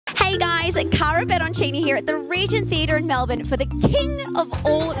Hey guys, Cara Bertoncini here at the Regent Theatre in Melbourne for the king of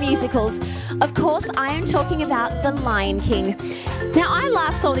all musicals. Of course, I am talking about The Lion King. Now, I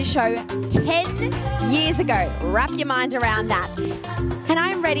last saw this show 10 years ago. Wrap your mind around that. And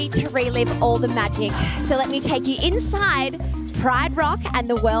I'm ready to relive all the magic. So let me take you inside Pride Rock and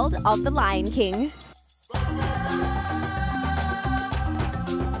the world of The Lion King.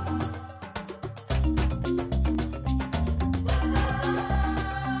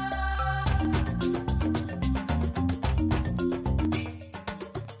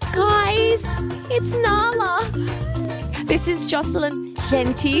 Guys, it's Nala. This is Jocelyn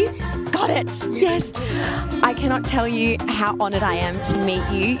Genti. Got it. Yes. I cannot tell you how honoured I am to meet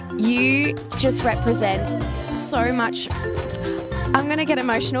you. You just represent so much. I'm going to get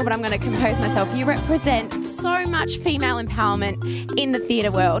emotional, but I'm going to compose myself. You represent so much female empowerment in the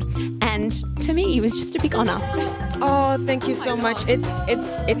theatre world. And to me, it was just a big honour. Oh, thank you so much.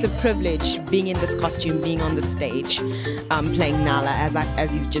 It's a privilege being in this costume, being on the stage, playing Nala.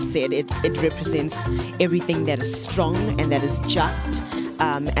 As you just said, it represents everything that is strong and that is just.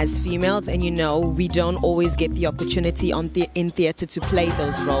 As females, and you know, we don't always get the opportunity in theatre to play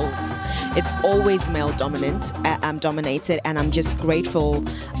those roles. It's always male dominated, and I'm just grateful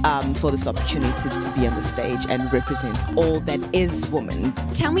for this opportunity to be on the stage and represent all that is woman.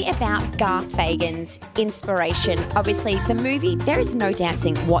 Tell me about Garth Fagan's inspiration. Obviously, the movie, there is no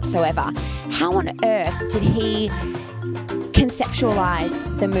dancing whatsoever. How on earth did he conceptualize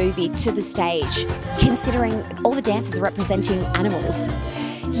the movie to the stage, considering all the dancers are representing animals?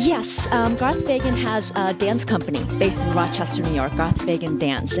 Yes, Garth Fagan has a dance company based in Rochester, New York, Garth Fagan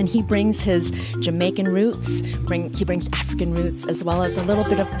Dance, and he brings his Jamaican roots, he brings African roots, as well as a little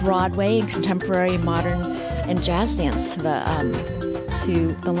bit of Broadway and contemporary, modern, and jazz dance to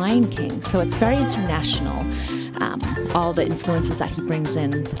the Lion King. So it's very international, all the influences that he brings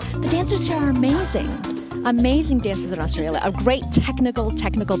in. The dancers here are amazing. Amazing dancers in Australia, a great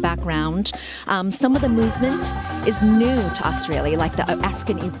technical background. Some of the movements is new to Australia, like the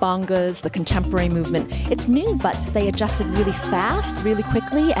African Ibongas, the contemporary movement. It's new, but they adjusted really fast, really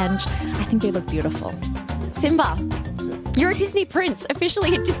quickly, and I think they look beautiful. Simba, you're a Disney prince,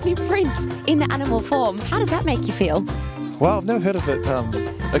 officially a Disney prince in the animal form. How does that make you feel? Well, I've never heard of it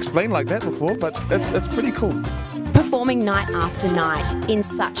explained like that before, but it's pretty cool. Performing night after night in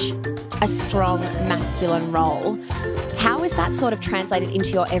such a strong masculine role, how is that sort of translated into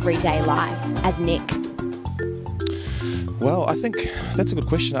your everyday life as Nick? Well, I think that's a good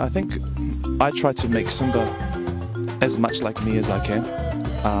question. I think I try to make Simba as much like me as I can,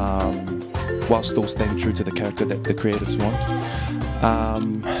 while still staying true to the character that the creatives want.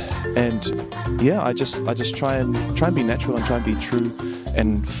 And yeah, I just try and be natural and try and be true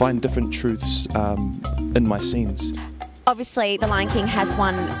and find different truths in my scenes. Obviously, The Lion King has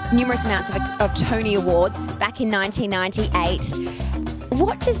won numerous amounts of Tony Awards back in 1998.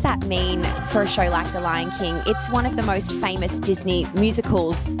 What does that mean for a show like The Lion King? It's one of the most famous Disney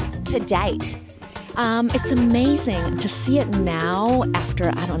musicals to date. It's amazing to see it now after,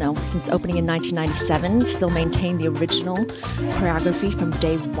 I don't know, since opening in 1997, still maintain the original choreography from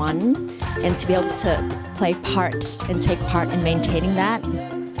day one, and to be able to play part and take part in maintaining that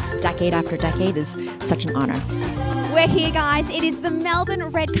decade after decade is such an honor. We're here, guys. It is the Melbourne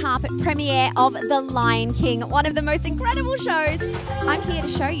red carpet premiere of The Lion King, one of the most incredible shows. I'm here to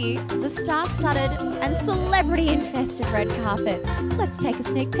show you the star-studded and celebrity-infested red carpet. Let's take a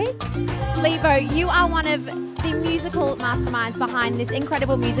sneak peek. Lebo, you are one of the musical masterminds behind this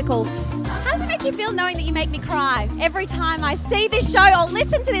incredible musical. How does it make you feel knowing that you make me cry every time I see this show or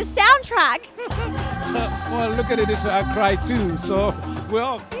listen to this soundtrack? Well, look at it this way, I cry too, so we're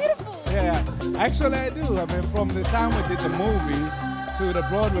all Beautiful. Yeah, actually I do. I mean, from the time we did the movie to the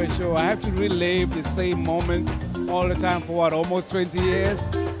Broadway show, I have to relive the same moments all the time for what, almost 20 years?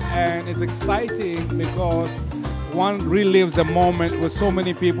 And it's exciting because one relives the moment with so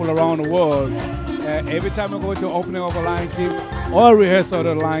many people around the world. Every time I go to opening of a Lion King or rehearsal of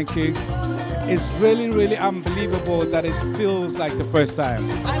the Lion King, it's really, really unbelievable that it feels like the first time.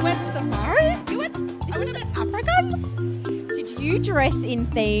 I went safari? I went to Africa? Did you dress in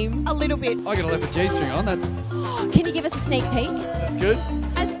theme? A little bit. I got a leopard G-string on, that's... Can you give us a sneak peek? That's good.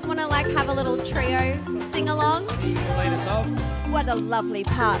 I just want to have a little trio sing-along. You can lead us off. What a lovely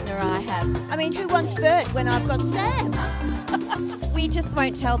partner I have. I mean, who wants Bert when I've got Sam? We just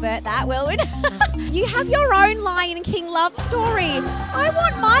won't tell Bert that, will we? You have your own Lion King love story. I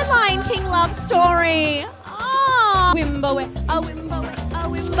want my Lion King love story. Oh, Wimbo, a Wimbo, a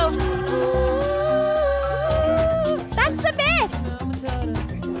Wimbo. Ooh, that's the best.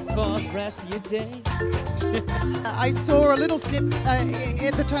 rest of your days. I saw a little snip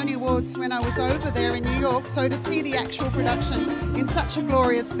at the Tony Awards when I was over there in New York, so to see the actual production in such a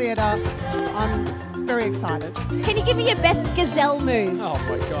glorious theatre, I'm very excited. Can you give me your best gazelle move? Oh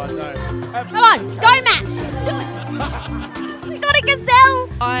my God, no. Come on, go Matt! Do it! We got a gazelle!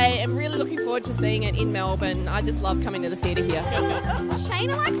 I am really looking forward to seeing it in Melbourne. I just love coming to the theatre here.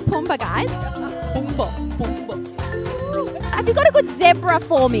 Shayna likes Pumbaa, guys. Pumbaa. Have you got a good zebra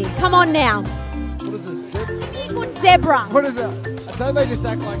for me? Come on now. What is this? Give me a good zebra. What is it? Don't they just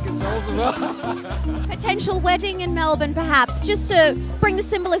act like gazelles as well? Potential wedding in Melbourne, perhaps, just to bring the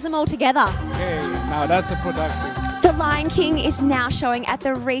symbolism all together. Hey, now that's a production. The Lion King is now showing at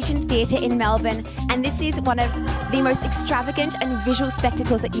the Regent Theatre in Melbourne, and this is one of the most extravagant and visual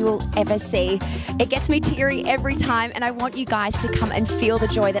spectacles that you will ever see. It gets me teary every time, and I want you guys to come and feel the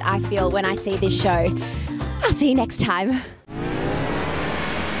joy that I feel when I see this show. I'll see you next time.